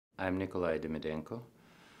I'm Nikolai Demidenko,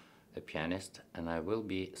 a pianist, and I will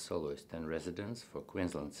be soloist in residence for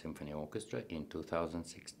Queensland Symphony Orchestra in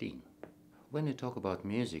 2016. When you talk about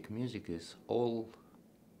music, music is all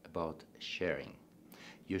about sharing.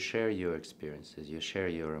 You share your experiences, you share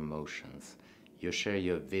your emotions, you share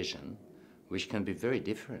your vision, which can be very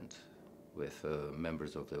different with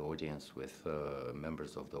members of the audience, with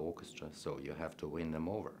members of the orchestra, so you have to win them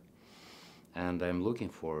over. And I'm looking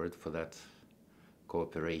forward for that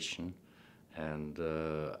cooperation and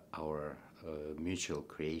our mutual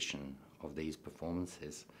creation of these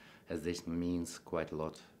performances, as this means quite a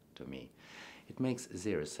lot to me. It makes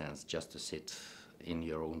zero sense just to sit in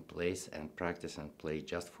your own place and practice and play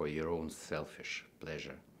just for your own selfish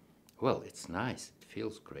pleasure. Well, it's nice, it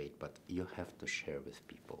feels great, but you have to share with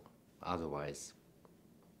people. Otherwise,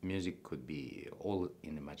 music could be all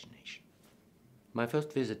in imagination. My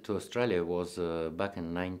first visit to Australia was back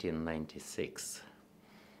in 1996.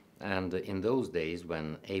 And in those days,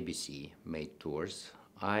 when ABC made tours,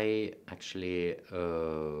 I actually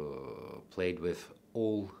played with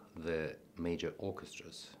all the major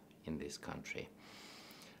orchestras in this country.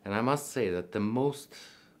 And I must say that the most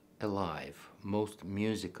alive, most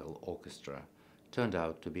musical orchestra turned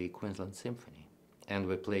out to be Queensland Symphony. And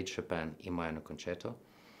we played Chopin E minor concerto,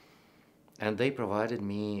 and they provided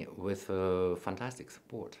me with fantastic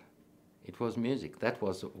support. It was music. That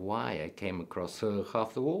was why I came across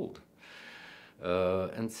half the world.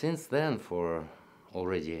 And since then, for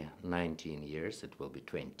already 19 years, it will be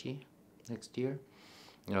 20 next year,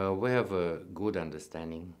 we have a good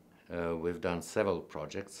understanding. We've done several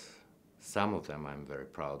projects. Some of them I'm very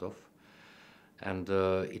proud of. And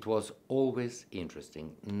it was always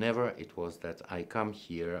interesting. Never it was that I come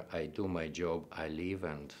here, I do my job, I leave,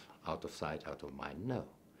 and out of sight, out of mind. No.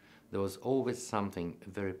 There was always something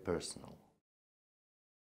very personal.